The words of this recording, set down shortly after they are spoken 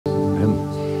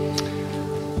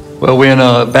Well, when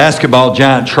basketball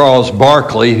giant Charles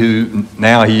Barkley, who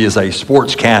now he is a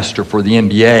sportscaster for the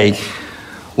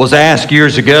NBA, was asked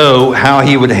years ago how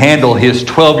he would handle his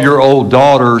 12-year-old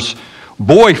daughter's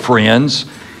boyfriends,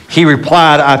 he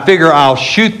replied, "I figure I'll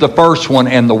shoot the first one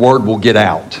and the word will get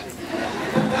out."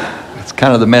 That's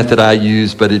kind of the method I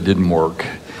used, but it didn't work.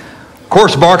 Of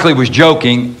course, Barkley was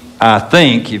joking. I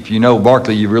think, if you know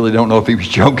Barkley, you really don't know if he was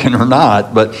joking or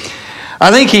not, but I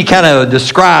think he kind of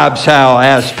describes how,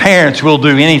 as parents, we'll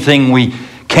do anything we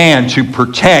can to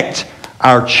protect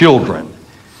our children.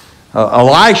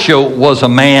 Elisha was a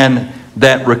man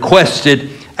that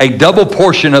requested a double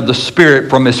portion of the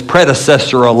Spirit from his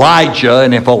predecessor Elijah,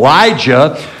 and if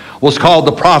Elijah was called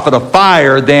the prophet of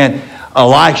fire, then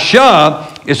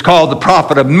Elisha is called the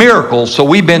prophet of miracles. So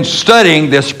we've been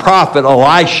studying this prophet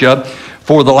Elisha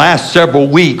for the last several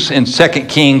weeks in 2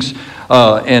 Kings,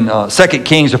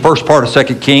 the first part of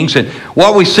 2 Kings. And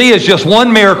what we see is just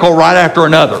one miracle right after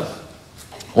another.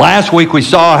 Last week we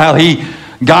saw how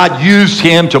God used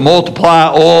him to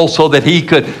multiply oil so that he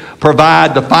could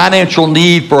provide the financial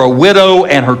need for a widow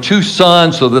and her two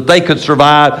sons so that they could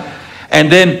survive.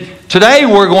 And then today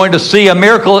we're going to see a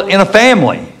miracle in a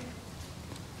family.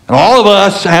 And all of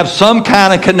us have some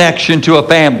kind of connection to a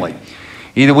family.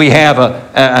 Either we have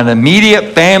an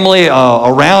immediate family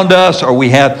around us, or we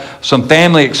have some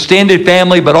family, extended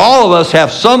family, but all of us have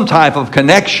some type of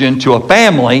connection to a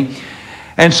family.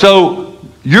 And so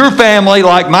your family,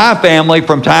 like my family,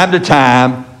 from time to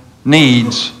time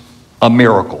needs a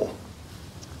miracle.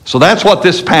 So that's what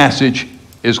this passage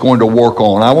is going to work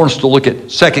on. I want us to look at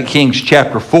 2 Kings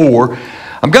chapter 4.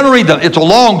 I'm going to read it's a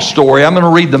long story. I'm going to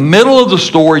read the middle of the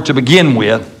story to begin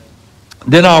with.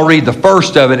 Then I'll read the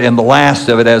first of it and the last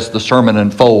of it as the sermon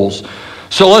unfolds.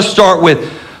 So let's start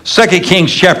with 2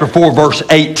 Kings chapter 4, verse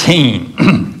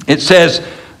 18. It says,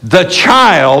 the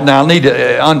child, now I need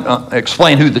to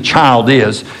explain who the child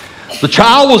is. The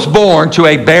child was born to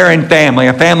a barren family.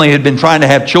 A family had been trying to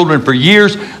have children for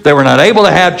years. They were not able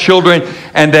to have children.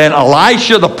 And then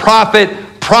Elisha the prophet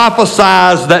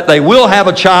prophesies that they will have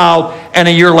a child, and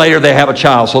a year later they have a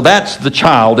child. So that's the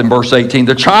child in verse 18.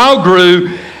 The child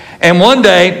grew and one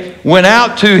day went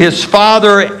out to his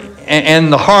father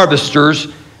and the harvesters.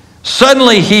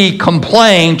 Suddenly he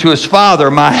complained to his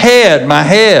father, "My head, my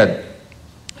head."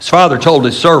 His father told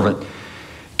his servant,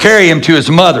 "Carry him to his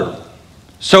mother."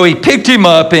 So he picked him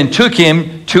up and took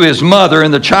him to his mother,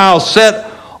 and the child sat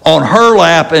on her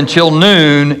lap until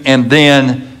noon and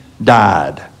then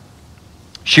died.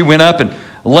 She went up and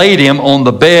laid him on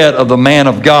the bed of the man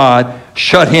of God,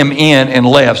 shut him in, and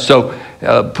left. So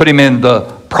put him in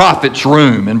the prophet's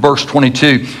room. In verse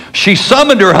 22, she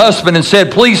summoned her husband and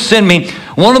said, "Please send me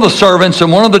one of the servants and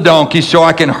one of the donkeys so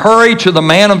I can hurry to the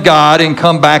man of God and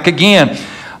come back again."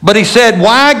 But he said,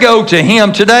 "Why go to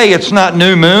him today? It's not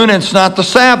new moon, it's not the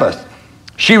Sabbath."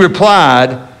 She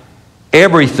replied,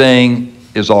 "Everything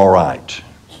is all right."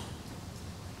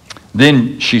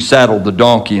 Then she saddled the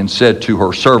donkey and said to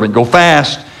her servant, "Go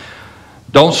fast.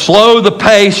 Don't slow the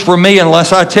pace for me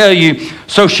unless I tell you."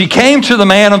 So she came to the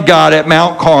man of God at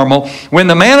Mount Carmel. When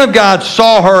the man of God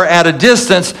saw her at a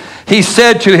distance, he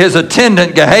said to his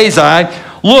attendant Gehazi,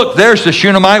 "Look, there's the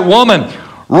Shunammite woman.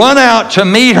 Run out to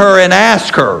meet her and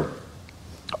ask her,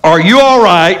 'Are you all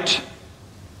right?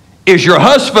 Is your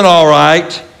husband all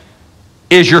right?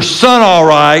 Is your son all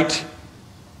right?'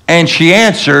 And she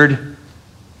answered,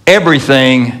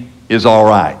 'Everything is all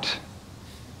right.'"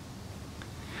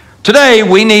 Today,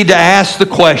 we need to ask the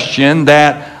question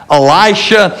that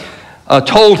Elisha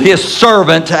told his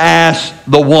servant to ask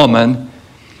the woman.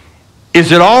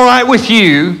 Is it all right with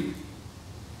you?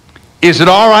 Is it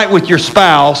all right with your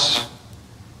spouse?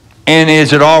 And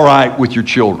is it all right with your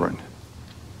children?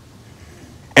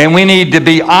 And we need to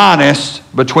be honest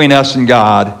between us and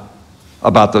God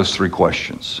about those three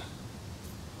questions.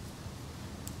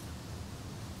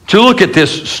 To look at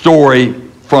this story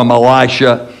from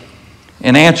Elisha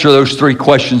and answer those three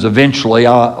questions eventually,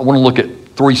 I want to look at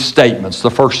three statements. The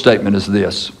first statement is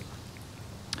this: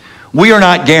 we are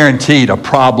not guaranteed a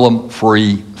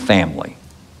problem-free family.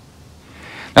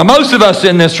 Now, most of us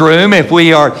in this room, if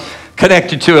we are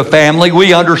connected to a family,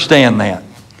 we understand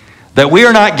that we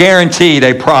are not guaranteed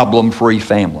a problem-free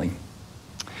family.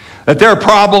 That there are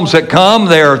problems that come,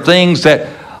 there are things that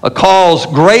cause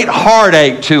great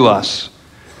heartache to us.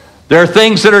 There are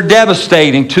things that are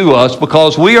devastating to us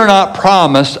because we are not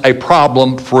promised a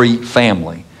problem-free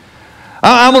family.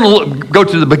 I'm going to go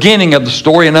to the beginning of the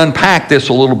story and unpack this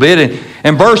a little bit.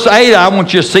 In verse 8, I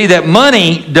want you to see that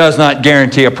money does not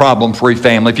guarantee a problem-free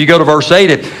family. If you go to verse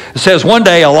 8, it says, "One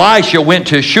day Elisha went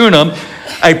to Shunem,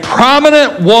 A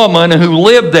prominent woman who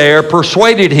lived there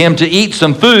persuaded him to eat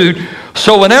some food,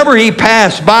 so whenever he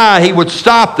passed by, he would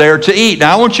stop there to eat.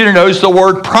 Now, I want you to notice the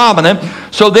word prominent.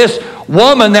 So this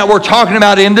woman that we're talking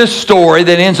about in this story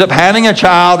that ends up having a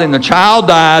child and the child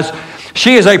dies,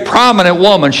 she is a prominent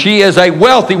woman. She is a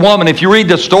wealthy woman. If you read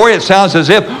the story, it sounds as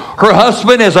if her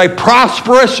husband is a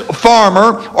prosperous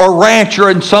farmer or rancher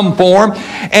in some form,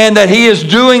 and that he is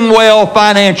doing well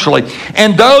financially.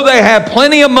 And though they have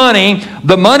plenty of money,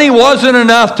 the money wasn't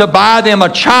enough to buy them a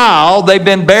child. They've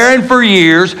been barren for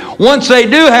years. Once they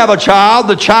do have a child,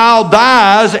 the child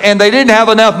dies, and they didn't have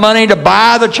enough money to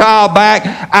buy the child back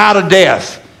out of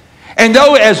death. And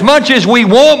though as much as we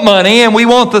want money and we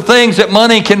want the things that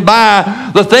money can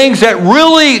buy, the things that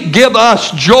really give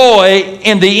us joy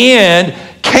in the end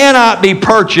cannot be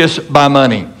purchased by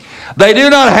money. They do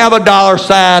not have a dollar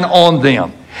sign on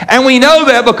them. And we know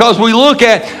that because we look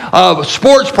at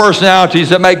sports personalities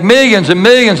that make millions and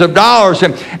millions of dollars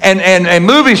and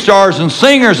movie stars and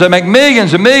singers that make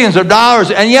millions and millions of dollars,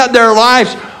 and yet their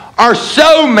lives are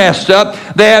so messed up,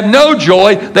 they have no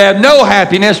joy, they have no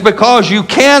happiness, because you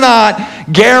cannot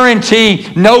guarantee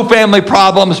no family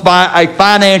problems by a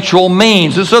financial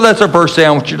means. And so that's the first thing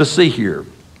I want you to see here.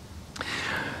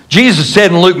 Jesus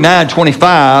said in Luke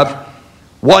 9:25,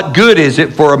 "What good is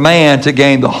it for a man to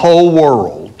gain the whole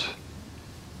world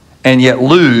and yet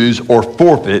lose or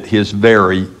forfeit his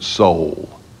very soul?"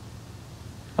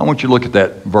 I want you to look at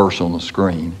that verse on the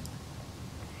screen.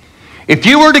 If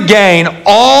you were to gain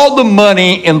all the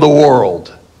money in the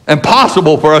world,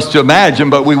 impossible for us to imagine,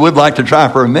 but we would like to try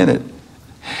for a minute.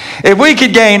 If we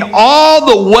could gain all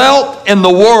the wealth in the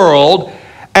world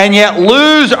and yet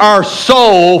lose our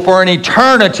soul for an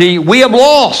eternity, we have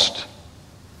lost.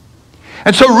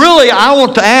 And so really, I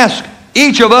want to ask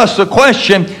each of us the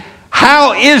question,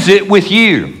 how is it with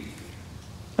you?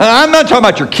 Now, I'm not talking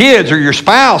about your kids or your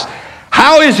spouse.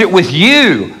 How is it with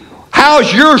you?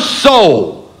 How's your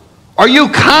soul? Are you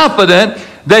confident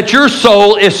that your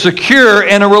soul is secure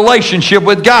in a relationship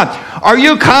with God? Are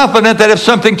you confident that if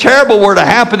something terrible were to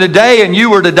happen today and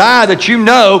you were to die, that you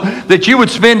know that you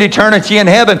would spend eternity in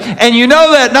heaven? And you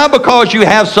know that not because you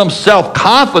have some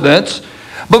self-confidence,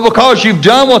 but because you've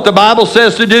done what the Bible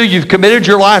says to do. You've committed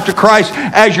your life to Christ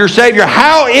as your Savior.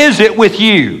 How is it with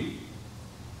you?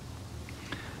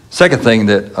 Second thing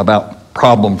that about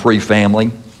problem-free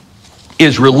family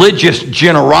is religious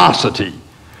generosity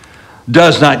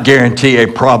does not guarantee a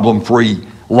problem-free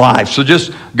life. So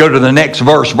just go to the next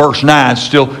verse, verse 9,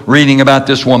 still reading about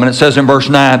this woman. It says in verse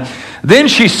 9, "Then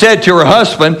she said to her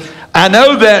husband, I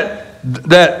know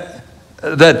that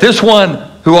this one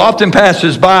who often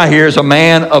passes by here is a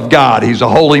man of God." He's a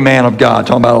holy man of God,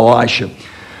 talking about Elisha.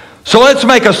 "So let's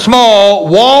make a small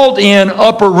walled-in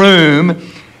upper room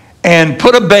and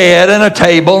put a bed and a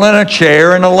table and a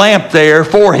chair and a lamp there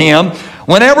for him.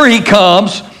 Whenever he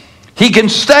comes, he can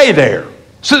stay there."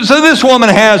 So this woman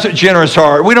has a generous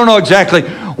heart. We don't know exactly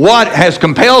what has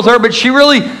compelled her, but she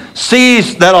really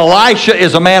sees that Elisha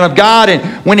is a man of God. And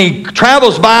when he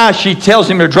travels by, she tells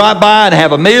him to drop by and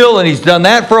have a meal, and he's done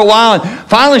that for a while. And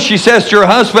finally she says to her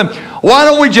husband, "Why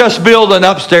don't we just build an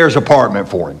upstairs apartment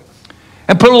for him?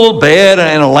 And put a little bed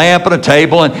and a lamp and a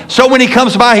table. And so when he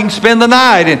comes by, he can spend the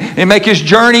night and make his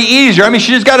journey easier." I mean,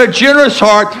 she's got a generous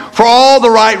heart for all the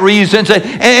right reasons.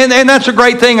 And that's a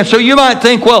great thing. And so you might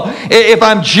think, well, if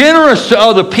I'm generous to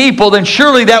other people, then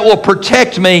surely that will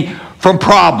protect me from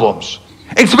problems.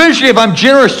 Especially if I'm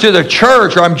generous to the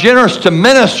church or I'm generous to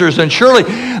ministers, then surely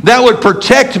that would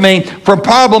protect me from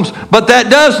problems. But that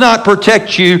does not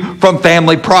protect you from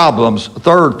family problems.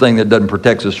 Third thing that doesn't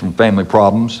protect us from family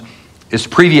problems is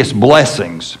previous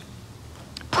blessings.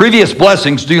 Previous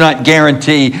blessings do not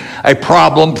guarantee a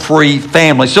problem-free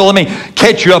family. So let me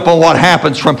catch you up on what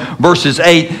happens from verses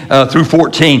 8 through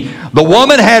 14. "The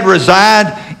woman had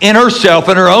resigned in herself,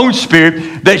 in her own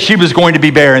spirit, that she was going to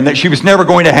be barren, that she was never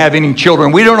going to have any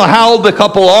children." We don't know how old the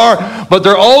couple are, but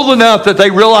they're old enough that they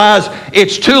realize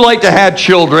it's too late to have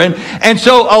children. And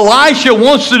so Elisha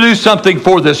wants to do something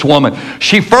for this woman.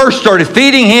 She first started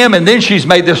feeding him, and then she's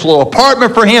made this little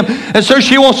apartment for him. And so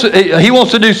he wants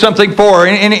to do something for her.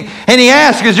 And he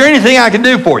asks, "Is there anything I can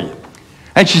do for you?"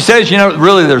 And she says,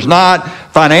 "Really, there's not.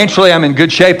 Financially, I'm in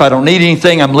good shape. I don't need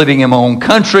anything. I'm living in my own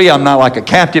country. I'm not like a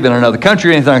captive in another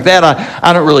country or anything like that.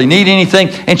 I don't really need anything."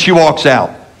 And she walks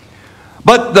out.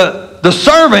 But the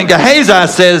servant, Gehazi,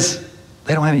 says,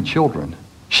 "They don't have any children."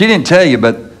 She didn't tell you,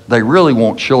 but they really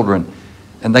want children,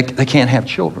 and they can't have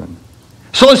children.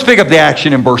 So let's pick up the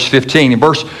action in verse 15. In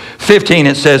verse 15,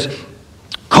 it says,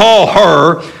 "Call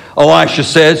her," Elisha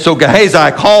said. So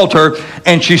Gehazi called her,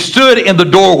 and she stood in the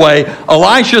doorway.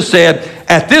 Elisha said,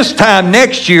 at this time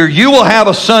next year, you will have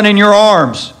a son in your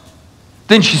arms.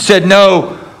 Then she said,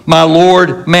 no, my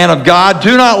Lord, man of God,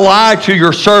 do not lie to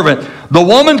your servant. The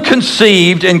woman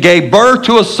conceived and gave birth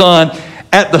to a son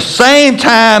at the same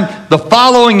time the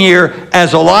following year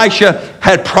as Elisha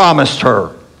had promised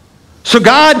her. So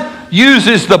God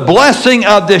uses the blessing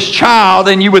of this child,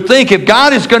 and you would think if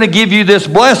God is going to give you this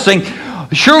blessing,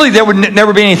 surely there would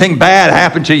never be anything bad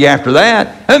happen to you after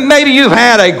that. And maybe you've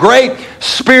had a great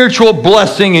spiritual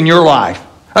blessing in your life.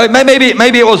 Maybe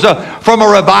it was from a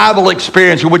revival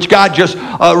experience in which God just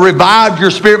revived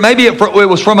your spirit. Maybe it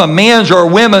was from a men's or a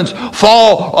women's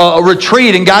fall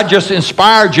retreat, and God just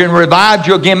inspired you and revived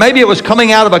you again. Maybe it was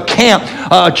coming out of a camp,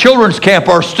 a children's camp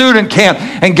or a student camp,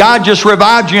 and God just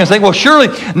revived you and think, well, surely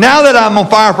now that I'm on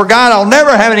fire for God, I'll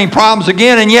never have any problems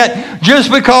again. And yet,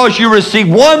 just because you receive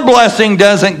one blessing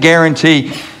doesn't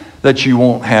guarantee that you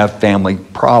won't have family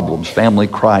problems, family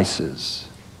crises.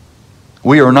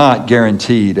 We are not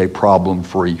guaranteed a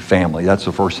problem-free family. That's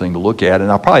the first thing to look at,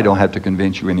 and I probably don't have to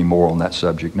convince you anymore on that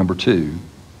subject. Number two,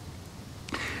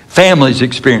 families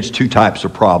experience two types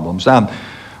of problems. I'm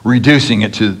reducing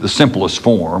it to the simplest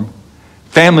form.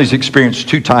 Families experience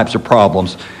two types of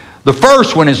problems. The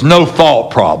first one is no-fault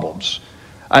problems.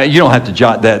 You don't have to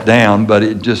jot that down, but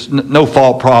it just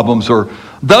no-fault problems are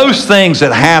those things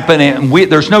that happen, and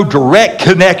there's no direct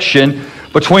connection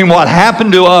between what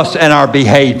happened to us and our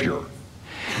behavior.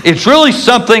 It's really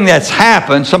something that's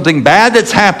happened, something bad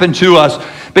that's happened to us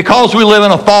because we live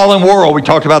in a fallen world. We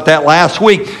talked about that last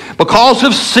week. Because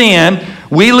of sin,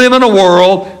 we live in a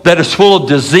world that is full of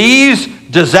disease,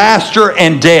 disaster,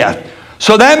 and death.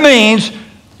 So that means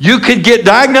you could get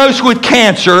diagnosed with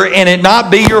cancer and it not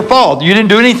be your fault. You didn't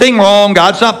do anything wrong.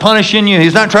 God's not punishing you.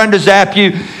 He's not trying to zap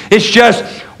you. It's just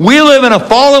we live in a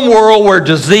fallen world where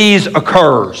disease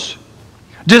occurs.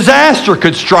 Disaster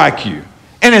could strike you.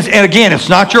 And again, it's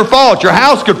not your fault. Your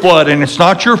house could flood, and it's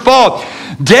not your fault.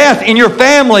 Death in your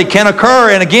family can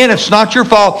occur, and again, it's not your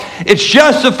fault. It's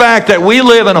just the fact that we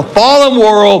live in a fallen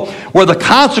world where the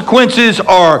consequences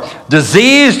are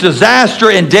disease,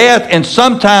 disaster, and death, and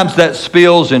sometimes that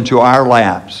spills into our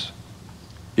laps,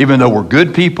 even though we're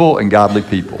good people and godly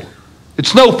people.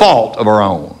 It's no fault of our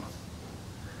own.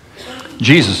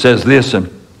 Jesus says this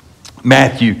in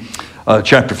Matthew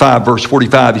chapter 5, verse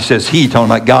 45. He says, He, talking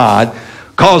about God,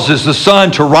 causes the sun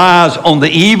to rise on the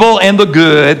evil and the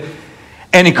good,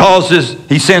 and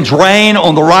He sends rain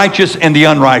on the righteous and the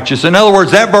unrighteous. In other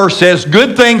words, that verse says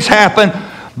good things happen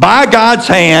by God's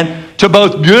hand to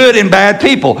both good and bad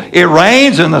people. It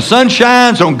rains and the sun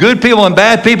shines on good people and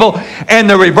bad people, and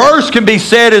the reverse can be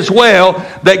said as well,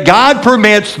 that God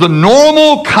permits the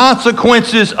normal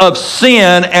consequences of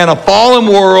sin and a fallen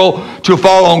world to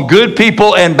fall on good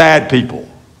people and bad people.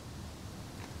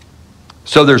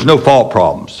 So there's no fault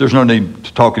problems. There's no need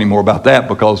to talk anymore about that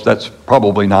because that's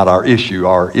probably not our issue.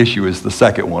 Our issue is the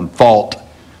second one, fault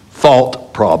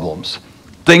problems.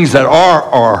 Things that are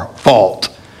our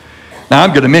fault. Now I'm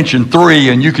going to mention three,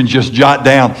 and you can just jot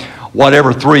down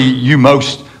whatever three you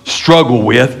most struggle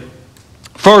with.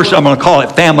 First, I'm going to call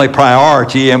it family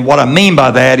priority, and what I mean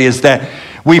by that is that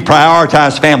we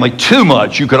prioritize family too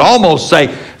much. You could almost say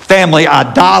family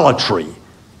idolatry.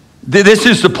 This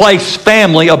is to place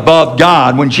family above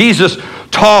God. When Jesus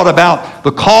taught about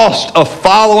the cost of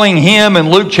following Him in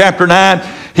Luke chapter 9,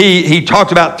 he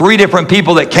talked about three different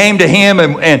people that came to Him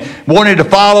and wanted to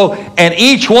follow, and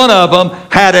each one of them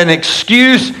had an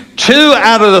excuse. Two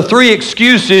out of the three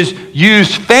excuses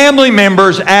used family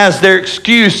members as their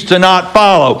excuse to not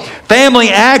follow. Family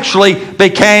actually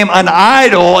became an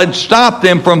idol and stopped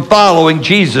them from following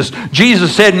Jesus.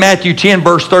 Jesus said in Matthew 10,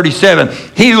 verse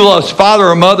 37, He who loves father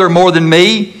or mother more than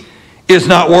me is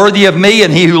not worthy of me,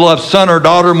 and he who loves son or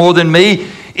daughter more than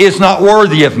me is not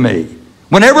worthy of me.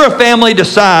 Whenever a family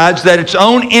decides that its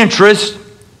own interests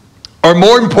are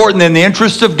more important than the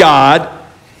interests of God,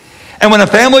 and when a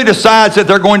family decides that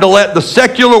they're going to let the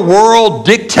secular world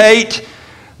dictate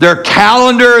their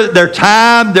calendar, their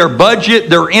time, their budget,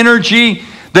 their energy,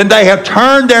 then they have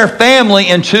turned their family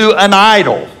into an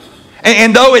idol.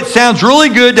 And though it sounds really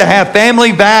good to have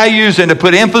family values and to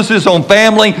put emphasis on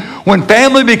family, when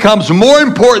family becomes more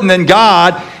important than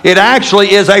God, it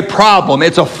actually is a problem.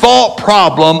 It's a fault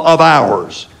problem of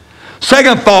ours.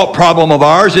 Second fault problem of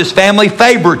ours is family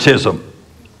favoritism.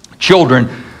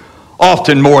 Children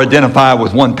often more identify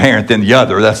with one parent than the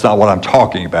other. That's not what I'm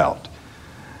talking about.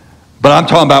 But I'm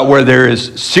talking about where there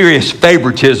is serious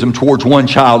favoritism towards one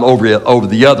child over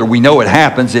the other. We know it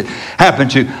happens. It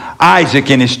happened to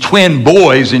Isaac and his twin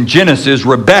boys in Genesis.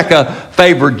 Rebekah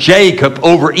favored Jacob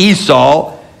over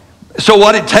Esau. So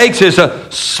what it takes is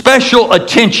a special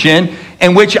attention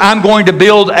in which I'm going to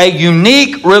build a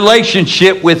unique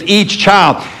relationship with each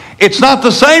child. It's not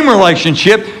the same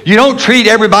relationship. You don't treat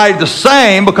everybody the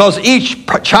same because each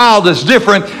child is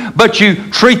different, but you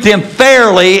treat them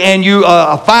fairly and you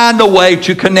find a way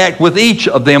to connect with each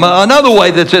of them. Another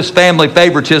way that this family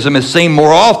favoritism is seen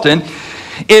more often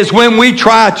is when we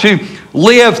try to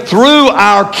live through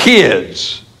our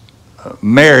kids.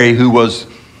 Mary, who was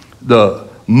the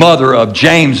mother of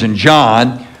James and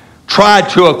John, tried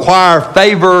to acquire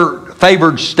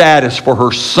favored status for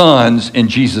her sons in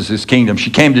Jesus' kingdom. She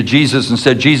came to Jesus and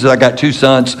said, Jesus, I got 2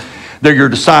 sons. They're your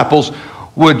disciples.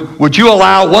 Would you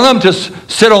allow one of them to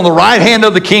sit on the right hand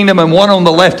of the kingdom and one on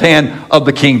the left hand of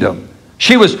the kingdom?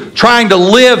 She was trying to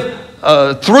live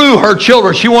through her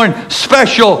children. She wanted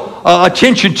special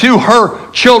attention to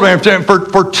her children.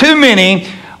 For too many,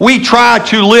 we try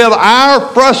to live our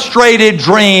frustrated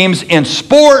dreams in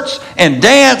sports and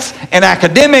dance and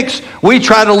academics. We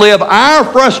try to live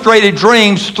our frustrated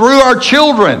dreams through our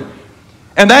children.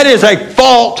 And that is a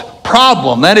fault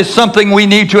problem. That is something we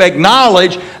need to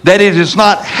acknowledge, that it is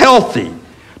not healthy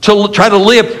to try to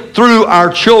live through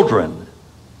our children.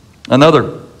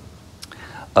 Another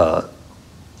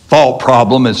fault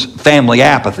problem is family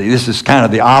apathy. This is kind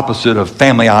of the opposite of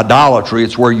family idolatry.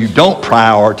 It's where you don't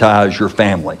prioritize your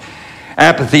family.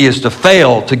 Apathy is to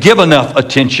fail to give enough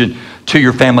attention to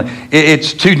your family.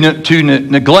 It's to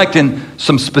neglecting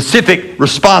some specific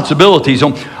responsibilities.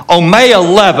 On May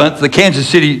 11th, the Kansas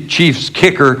City Chiefs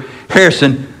kicker,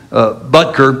 Harrison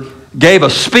Butker, gave a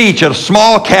speech at a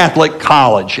small Catholic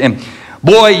college. And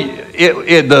boy,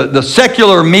 the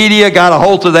secular media got a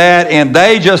hold of that, and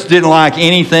they just didn't like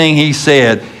anything he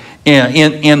said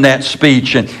in that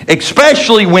speech. And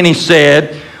especially when he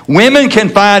said, women can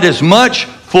find as much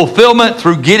fulfillment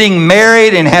through getting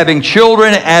married and having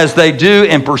children as they do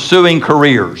in pursuing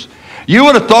careers. You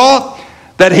would have thought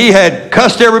that he had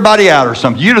cussed everybody out or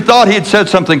something. You'd have thought he had said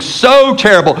something so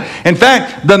terrible. In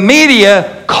fact, the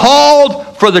media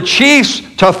called for the Chiefs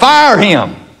to fire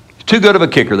him. Too good of a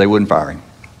kicker, they wouldn't fire him.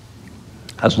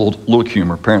 That's a little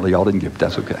humor. Apparently y'all didn't get it.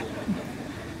 That's okay.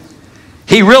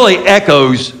 He really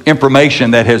echoes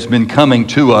information that has been coming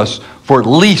to us for at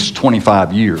least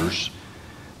 25 years.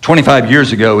 25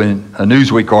 years ago in a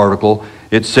Newsweek article,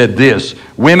 it said this: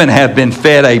 women have been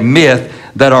fed a myth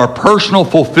that our personal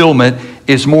fulfillment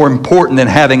is more important than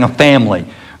having a family.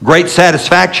 Great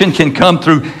satisfaction can come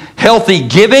through healthy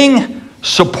giving,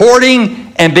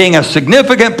 supporting, and being a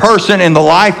significant person in the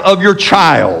life of your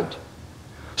child.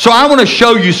 So I want to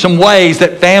show you some ways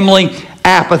that family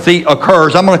apathy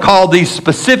occurs. I'm going to call these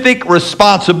specific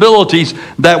responsibilities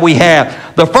that we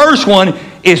have. The first one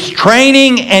is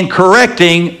training and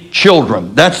correcting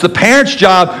children. That's the parent's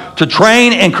job, to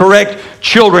train and correct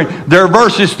children. There are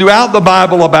verses throughout the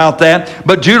Bible about that,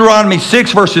 but Deuteronomy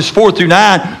 6 verses 4 through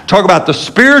 9 talk about the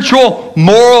spiritual,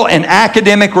 moral, and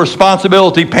academic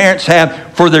responsibility parents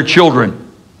have for their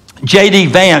children. J.D.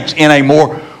 Vance, in a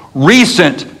more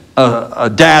recent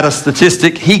data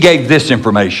statistic, he gave this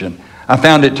information. I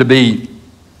found it to be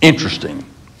interesting.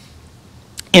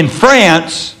 In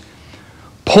France,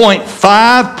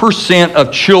 0.5%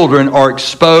 of children are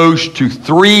exposed to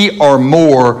 3 or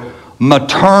more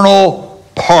maternal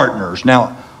partners.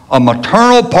 Now, a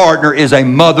maternal partner is a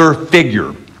mother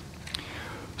figure.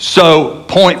 So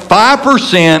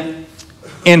 0.5%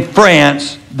 in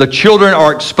France, the children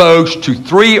are exposed to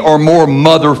 3 or more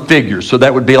mother figures. So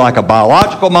that would be like a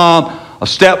biological mom, a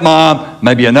stepmom,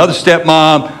 maybe another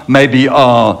stepmom, maybe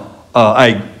a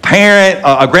parent,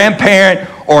 a grandparent,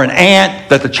 or an aunt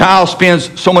that the child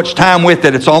spends so much time with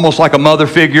that it's almost like a mother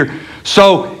figure.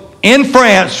 So in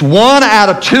France, 1 out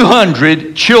of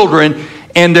 200 children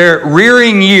in their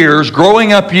rearing years,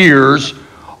 growing up years,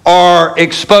 are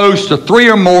exposed to 3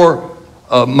 or more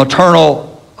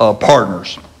maternal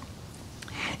partners.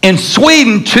 In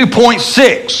Sweden,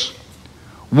 2.6.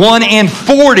 1 in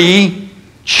 40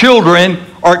 children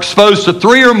are exposed to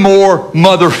 3 or more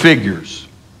mother figures.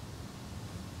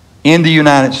 In the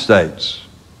United States,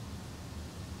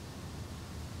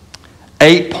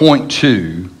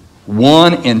 8.2,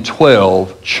 1 in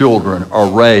 12 children are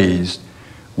raised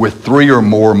with 3 or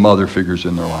more mother figures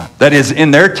in their life. That is, in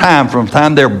their time, from the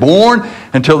time they're born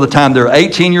until the time they're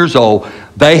 18 years old,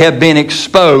 they have been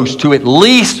exposed to at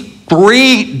least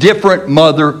 3 different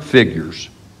mother figures.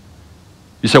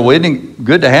 You say, well, isn't it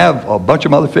good to have a bunch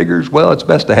of mother figures? Well, it's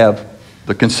best to have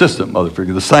the consistent mother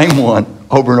figure, the same one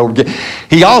over and over again.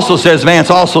 He also says, Vance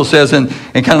also says in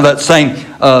kind of that same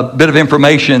bit of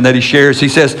information that he shares, he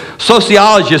says,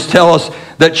 sociologists tell us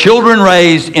that children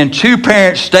raised in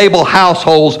two-parent stable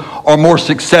households are more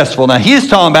successful. Now, he's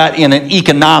talking about in an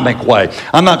economic way.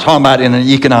 I'm not talking about in an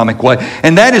economic way.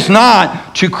 And that is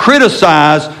not to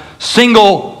criticize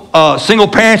single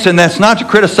parents, and that's not to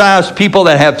criticize people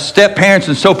that have step parents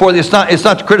and so forth. It's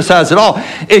not to criticize at all.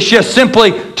 It's just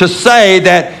simply to say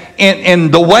that in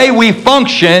the way we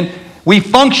function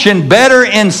better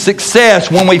in success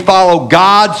when we follow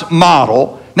God's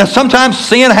model. Now, sometimes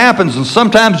sin happens, and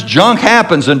sometimes junk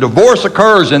happens, and divorce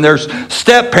occurs, and there's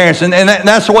step parents, and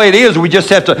that's the way it is. We just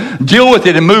have to deal with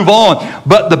it and move on.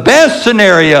 But the best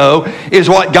scenario is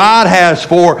what God has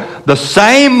for the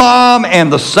same mom and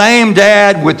the same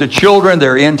dad with the children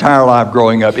their entire life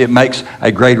growing up. It makes a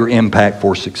greater impact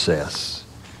for success.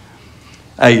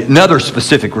 Another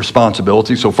specific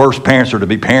responsibility. So first, parents are to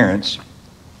be parents.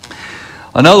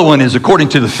 Another one is according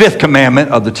to the fifth commandment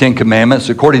of the Ten Commandments,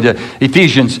 according to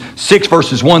Ephesians 6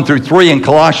 verses 1 through 3 and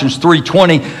Colossians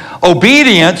 3:20,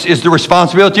 obedience is the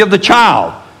responsibility of the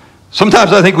child.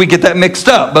 Sometimes I think we get that mixed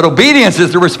up, but obedience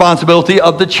is the responsibility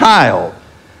of the child.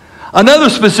 Another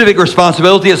specific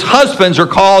responsibility is husbands are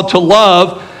called to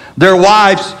love their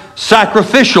wives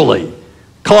sacrificially.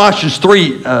 Colossians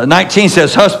 3:19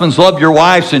 says, husbands, love your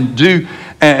wives and do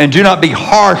not be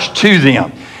harsh to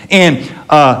them. In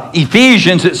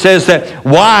Ephesians, it says that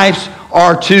wives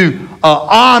are to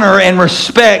honor and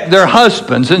respect their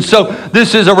husbands. And so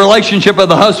this is a relationship of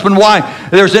the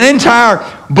husband-wife. There's an entire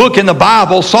book in the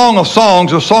Bible, Song of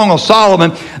Songs or Song of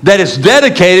Solomon, that is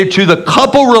dedicated to the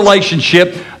couple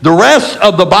relationship. The rest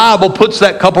of the Bible puts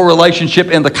that couple relationship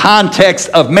in the context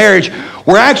of marriage.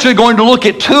 We're actually going to look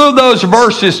at two of those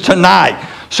verses tonight.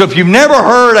 So if you've never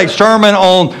heard a sermon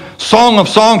on Song of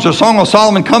Songs or Song of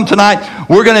Solomon, come tonight.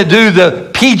 We're going to do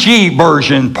the PG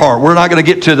version part. We're not going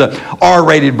to get to the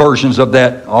R-rated versions of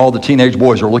that. All the teenage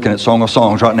boys are looking at Song of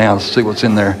Songs right now to see what's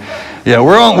in there. Yeah,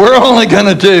 we're only going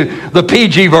to do the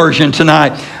PG version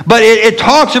tonight. But it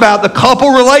talks about the couple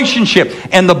relationship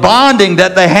and the bonding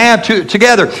that they have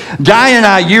together. Diane and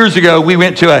I, years ago, we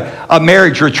went to a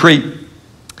marriage retreat.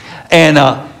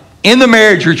 And in the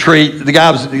marriage retreat, the guy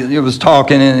was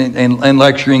talking and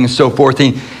lecturing and so forth.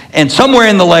 And somewhere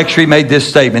in the lecture, he made this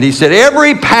statement. He said,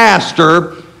 every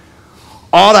pastor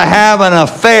ought to have an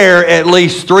affair at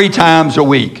least 3 times a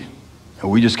week. And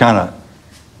we just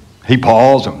he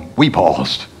paused and we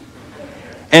paused.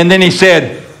 And then he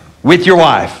said, with your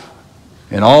wife.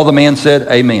 And all the men said,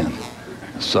 amen.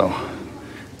 So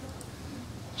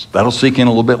that'll sink in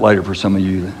a little bit later for some of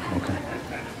you. Okay.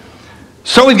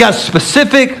 So we've got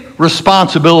specific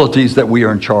responsibilities that we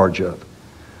are in charge of.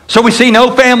 So we see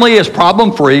no family is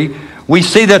problem-free. We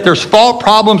see that there's fault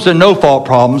problems and no fault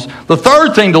problems. The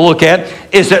third thing to look at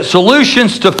is that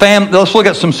let's look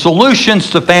at some solutions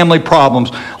to family problems.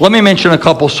 Let me mention a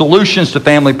couple solutions to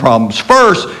family problems.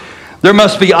 First, there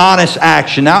must be honest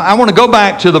action. Now, I want to go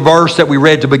back to the verse that we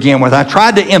read to begin with. I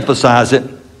tried to emphasize it.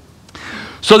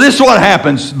 So this is what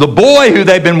happens. The boy who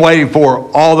they've been waiting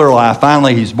for all their life,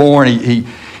 finally he's born.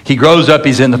 He grows up.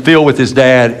 He's in the field with his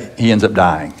dad. He ends up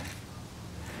dying.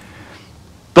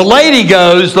 The lady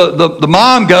goes, the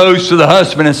mom goes to the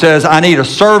husband and says, I need a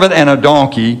servant and a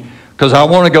donkey because I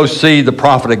want to go see the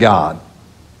prophet of God.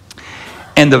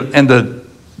 And the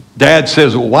dad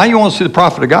says, well, why do you want to see the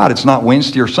prophet of God? It's not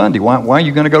Wednesday or Sunday. Why are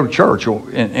you going to go to church?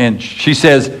 And she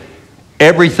says,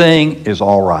 everything is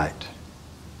all right.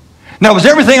 Now, was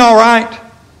everything all right?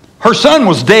 Her son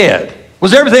was dead.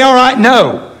 Was everything all right?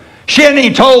 No. She hadn't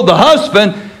even told the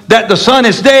husband that the son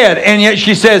is dead, and yet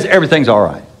she says everything's all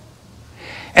right.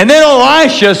 And then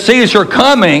Elisha sees her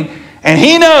coming, and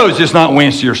he knows it's not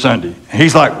Wednesday or Sunday.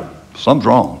 He's like, something's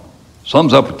wrong.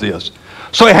 Something's up with this.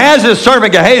 So he has his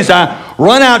servant Gehazi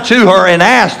run out to her and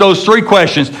ask those 3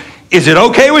 questions. Is it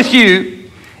okay with you?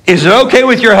 Is it okay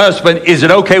with your husband? Is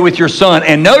it okay with your son?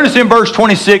 And notice in verse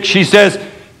 26, she says,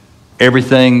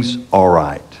 everything's all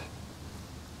right.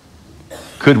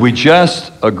 Could we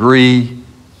just agree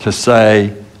to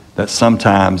say that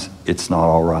sometimes it's not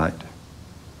all right?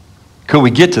 Could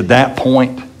we get to that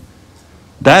point?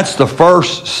 That's the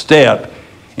first step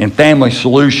in family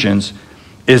solutions,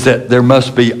 is that there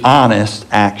must be honest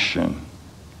action.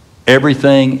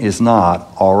 Everything is not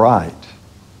all right.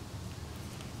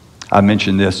 I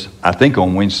mentioned this, I think,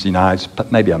 on Wednesday nights,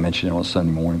 but maybe I mentioned it on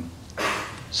Sunday morning.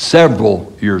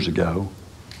 Several years ago,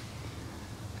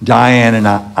 Diane and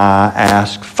I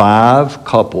asked 5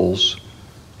 couples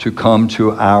to come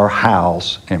to our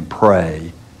house and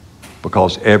pray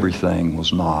because everything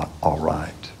was not all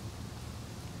right.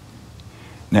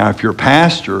 Now, if your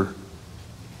pastor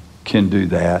can do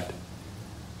that,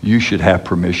 you should have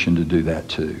permission to do that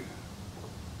too.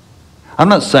 I'm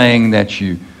not saying that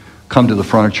you come to the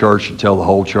front of church and tell the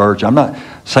whole church. I'm not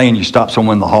saying you stop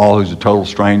someone in the hall who's a total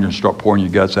stranger and start pouring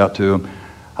your guts out to them.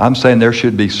 I'm saying there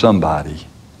should be somebody,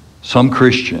 some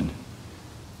Christian,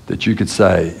 that you could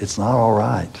say, it's not all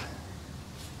right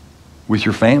with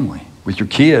your family, with your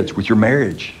kids, with your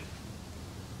marriage.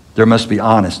 There must be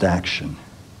honest action.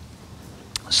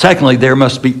 Secondly, there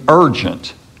must be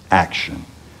urgent action.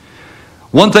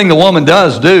 One thing the woman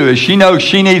does do is she knows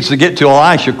she needs to get to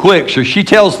Elisha quick, so she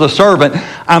tells the servant,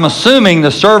 I'm assuming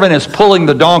the servant is pulling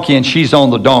the donkey and she's on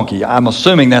the donkey. I'm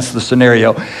assuming that's the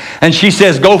scenario. And she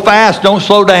says, go fast, don't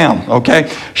slow down, okay?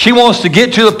 She wants to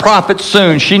get to the prophet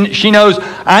soon. She knows,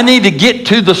 I need to get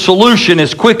to the solution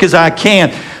as quick as I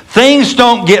can. Things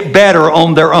don't get better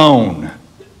on their own.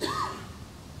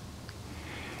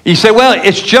 You say, well,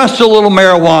 it's just a little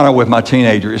marijuana with my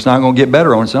teenager. It's not going to get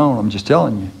better on its own. I'm just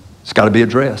telling you. It's got to be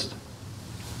addressed.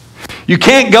 You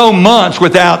can't go months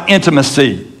without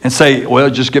intimacy and say, well,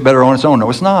 just get better on its own. No,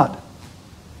 it's not.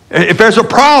 If there's a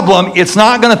problem, it's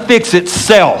not going to fix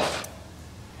itself.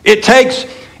 It takes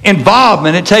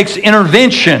involvement. It takes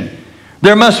intervention.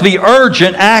 There must be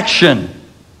urgent action.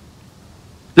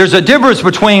 There's a difference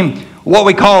between what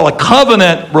we call a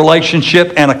covenant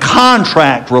relationship and a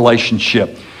contract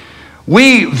relationship.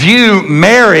 We view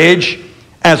marriage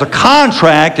as a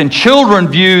contract, and children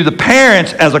view the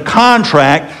parents as a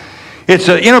contract. It's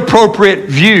an inappropriate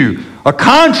view. A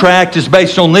contract is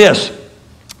based on this.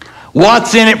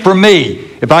 What's in it for me?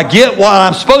 If I get what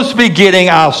I'm supposed to be getting,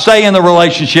 I'll stay in the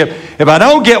relationship. If I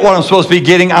don't get what I'm supposed to be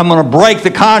getting, I'm going to break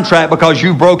the contract because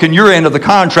you've broken your end of the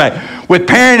contract. With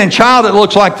parent and child, it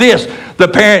looks like this. The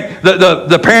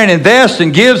parent invests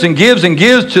and gives and gives and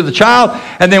gives to the child,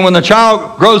 and then when the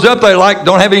child grows up, they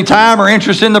don't have any time or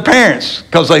interest in the parents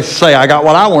because they say, I got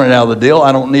what I wanted out of the deal.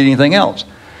 I don't need anything else.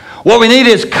 What we need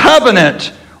is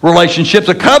covenant relationships.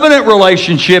 A covenant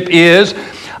relationship is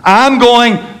I'm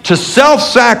going to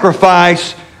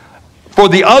self-sacrifice for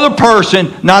the other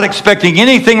person, not expecting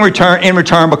anything in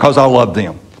return because I love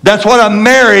them. That's what a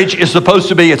marriage is supposed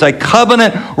to be. It's a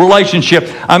covenant relationship.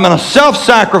 I'm going to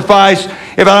self-sacrifice.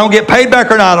 If I don't get paid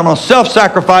back or not, I'm going to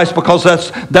self-sacrifice because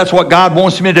that's what God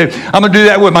wants me to do. I'm going to do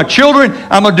that with my children.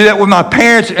 I'm going to do that with my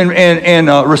parents and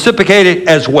reciprocate it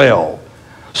as well.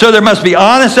 So there must be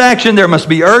honest action. There must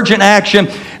be urgent action.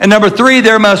 And number 3,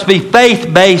 there must be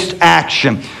faith-based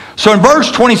action. So in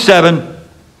verse 27,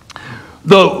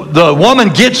 the woman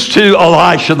gets to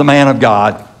Elisha, the man of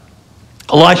God.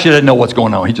 Elisha doesn't know what's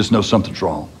going on. He just knows something's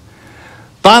wrong.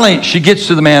 Finally, she gets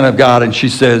to the man of God and she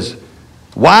says,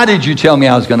 why did you tell me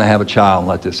I was going to have a child and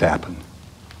let this happen?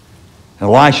 And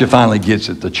Elisha finally gets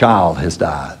it. The child has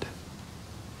died.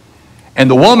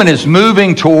 And the woman is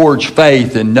moving towards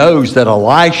faith and knows that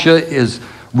Elisha is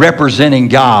representing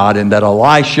God and that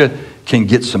Elisha can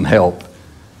get some help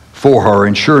for her.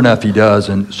 And sure enough, he does.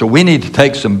 And so we need to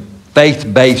take some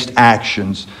faith-based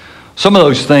actions. Some of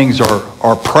those things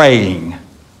are praying.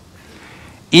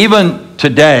 Even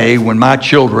today, when my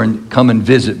children come and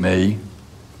visit me,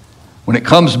 when it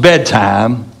comes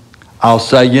bedtime, I'll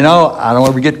say, I don't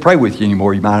ever get to pray with you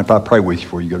anymore. You mind if I pray with you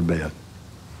before you go to bed?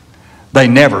 They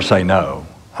never say no.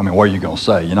 I mean, what are you going to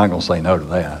say? You're not going to say no to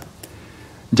that.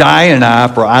 Diane and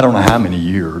I, for I don't know how many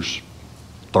years,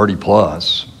 30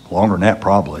 plus, longer than that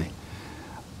probably.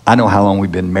 I know how long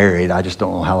we've been married. I just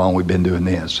don't know how long we've been doing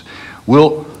this.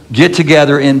 We'll get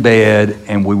together in bed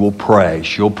and we will pray.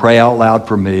 She'll pray out loud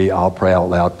for me. I'll pray out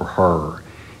loud for her.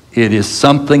 It is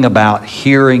something about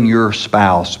hearing your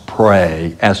spouse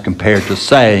pray as compared to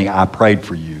saying, I prayed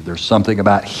for you. There's something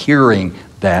about hearing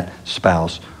that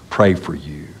spouse pray for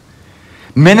you.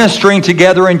 Ministering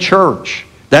together in church.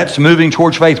 That's moving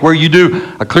towards faith, where you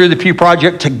do a Clear the Pew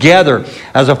project together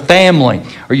as a family,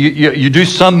 or you do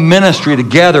some ministry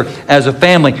together as a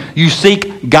family. You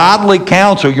seek godly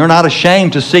counsel. You're not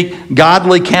ashamed to seek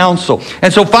godly counsel.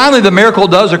 And so finally the miracle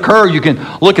does occur. You can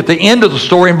look at the end of the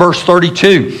story in verse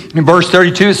 32. In verse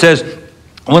 32 it says,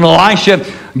 when Elisha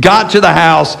got to the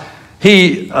house,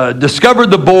 he discovered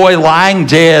the boy lying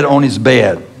dead on his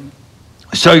bed.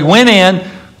 So he went in,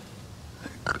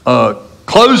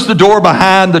 closed the door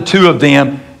behind the two of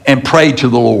them, and prayed to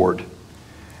the Lord.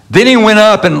 Then he went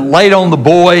up and laid on the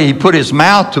boy. He put his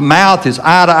mouth to mouth, his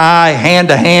eye to eye, hand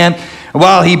to hand. And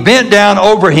while he bent down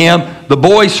over him, the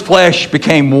boy's flesh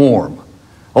became warm.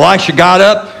 Elisha got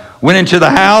up, went into the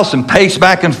house, and paced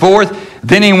back and forth.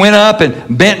 Then he went up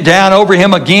and bent down over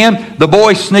him again. The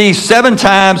boy sneezed 7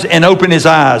 times and opened his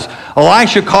eyes.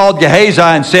 Elisha called Gehazi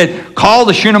and said, call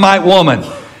the Shunammite woman.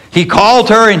 He called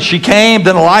her and she came.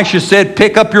 Then Elisha said,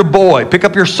 pick up your boy, pick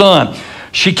up your son.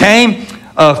 She came,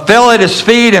 fell at his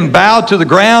feet and bowed to the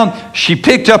ground. She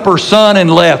picked up her son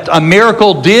and left. A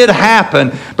miracle did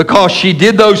happen because she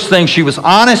did those things. She was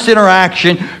honest in her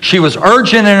action. She was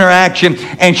urgent in her action.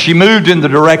 And she moved in the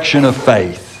direction of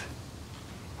faith.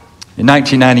 In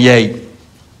 1998,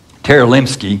 Tara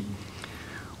Lemsky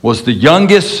was the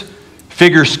youngest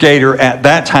figure skater at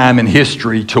that time in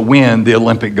history to win the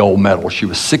Olympic gold medal. She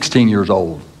was 16 years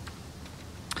old.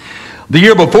 The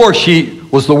year before, she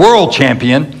was the world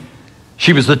champion.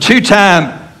 She was the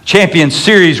two-time Champions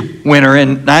Series winner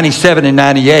in 97 and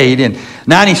 98. In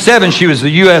 97, she was the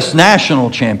U.S.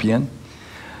 national champion.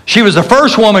 She was the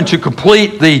first woman to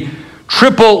complete the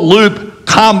triple loop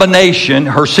combination,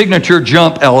 her signature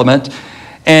jump element,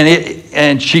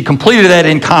 and she completed that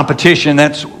in competition.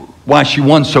 That's why she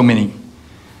won so many.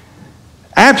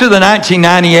 After the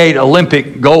 1998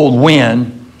 Olympic gold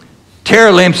win,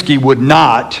 Tara Lemsky would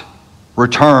not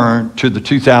return to the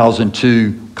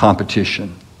 2002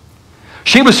 competition.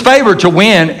 She was favored to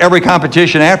win every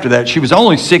competition after that. She was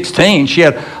only 16. She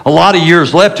had a lot of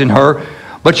years left in her.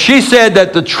 But she said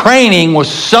that the training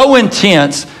was so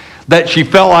intense that she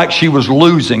felt like she was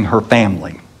losing her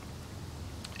family.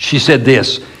 She said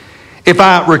this, if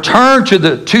I return to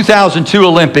the 2002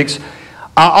 Olympics,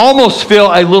 I almost feel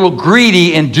a little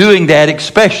greedy in doing that,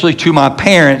 especially to my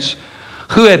parents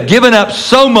who have given up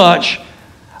so much.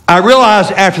 I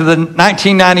realized after the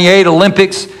 1998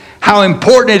 Olympics how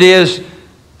important it is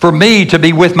for me to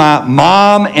be with my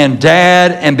mom and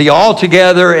dad and be all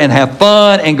together and have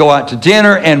fun and go out to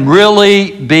dinner and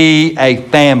really be a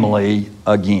family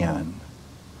again.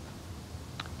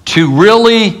 To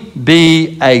really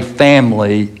be a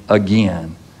family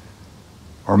again,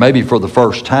 or maybe for the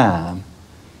first time,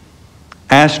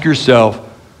 ask yourself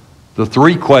the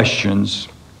three questions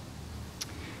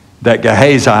that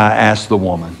Gehazi asked the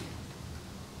woman.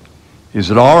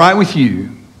 Is it all right with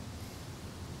you?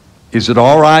 Is it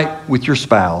all right with your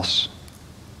spouse?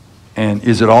 And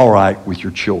is it all right with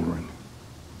your children?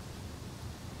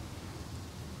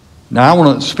 Now I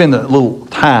want to spend a little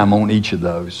time on each of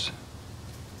those.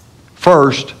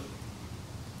 First,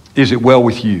 is it well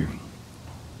with you?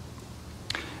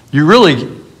 You really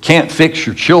can't fix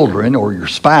your children or your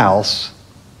spouse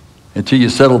until you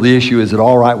settle the issue, is it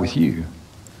all right with you?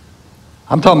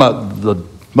 I'm talking about the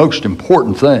most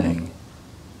important thing.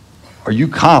 Are you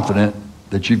confident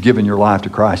that you've given your life to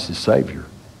Christ as Savior?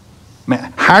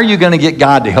 Man, how are you going to get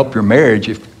God to help your marriage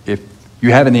if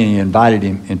you haven't even invited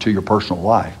Him into your personal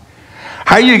life?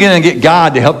 How are you going to get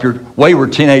God to help your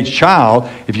wayward teenage child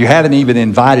if you haven't even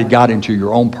invited God into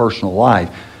your own personal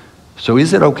life? So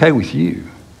is it okay with you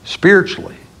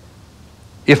spiritually?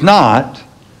 If not,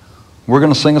 we're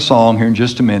going to sing a song here in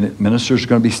just a minute. Ministers are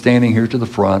going to be standing here to the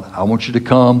front. I want you to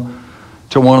come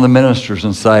to one of the ministers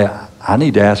and say, I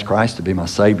need to ask Christ to be my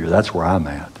Savior. That's where I'm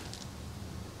at.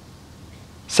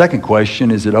 Second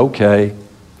question, is it okay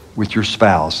with your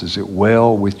spouse? Is it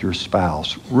well with your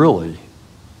spouse? Really?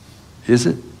 Is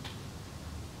it?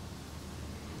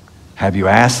 Have you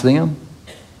asked them?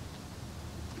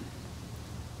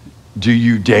 Do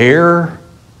you dare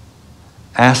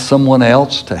ask someone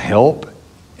else to help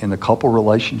in the couple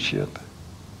relationship?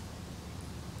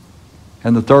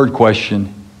 And the third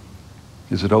question,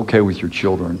 is it okay with your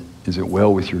children? Is it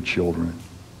well with your children?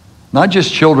 Not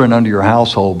just children under your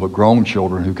household, but grown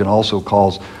children who can also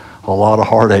cause a lot of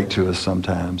heartache to us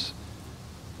sometimes.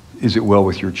 Is it well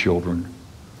with your children?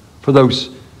 For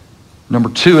those number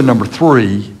 2 and number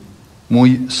 3, when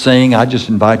we sing, I just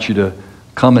invite you to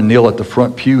come and kneel at the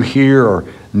front pew here or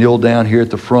kneel down here at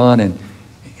the front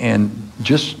and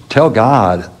just tell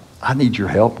God, I need your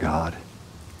help, God.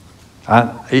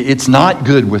 It's not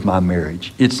good with my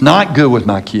marriage. It's not good with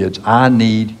my kids. I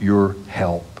need your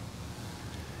help.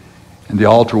 And the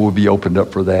altar will be opened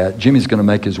up for that. Jimmy's going to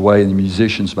make his way and the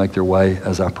musicians make their way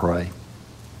as I pray.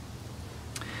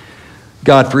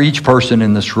 God, for each person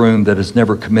in this room that has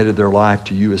never committed their life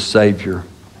to you as Savior,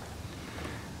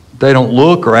 they don't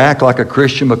look or act like a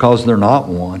Christian because they're not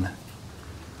one.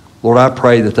 Lord, I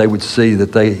pray that they would see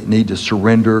that they need to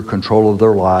surrender control of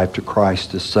their life to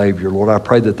Christ as Savior. Lord, I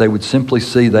pray that they would simply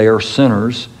see they are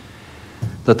sinners,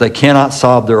 that they cannot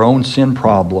solve their own sin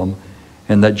problem,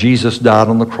 and that Jesus died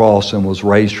on the cross and was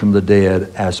raised from the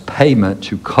dead as payment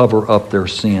to cover up their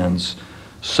sins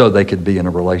so they could be in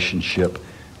a relationship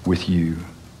with you.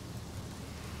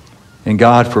 And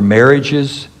God, for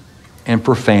marriages and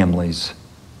for families,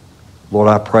 Lord,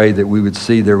 I pray that we would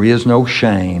see there is no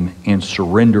shame in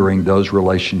surrendering those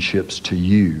relationships to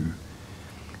you.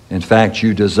 In fact,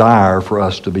 you desire for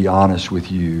us to be honest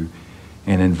with you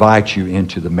and invite you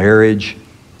into the marriage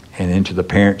and into the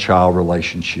parent-child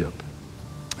relationship.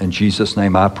 In Jesus'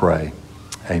 name I pray,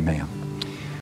 amen.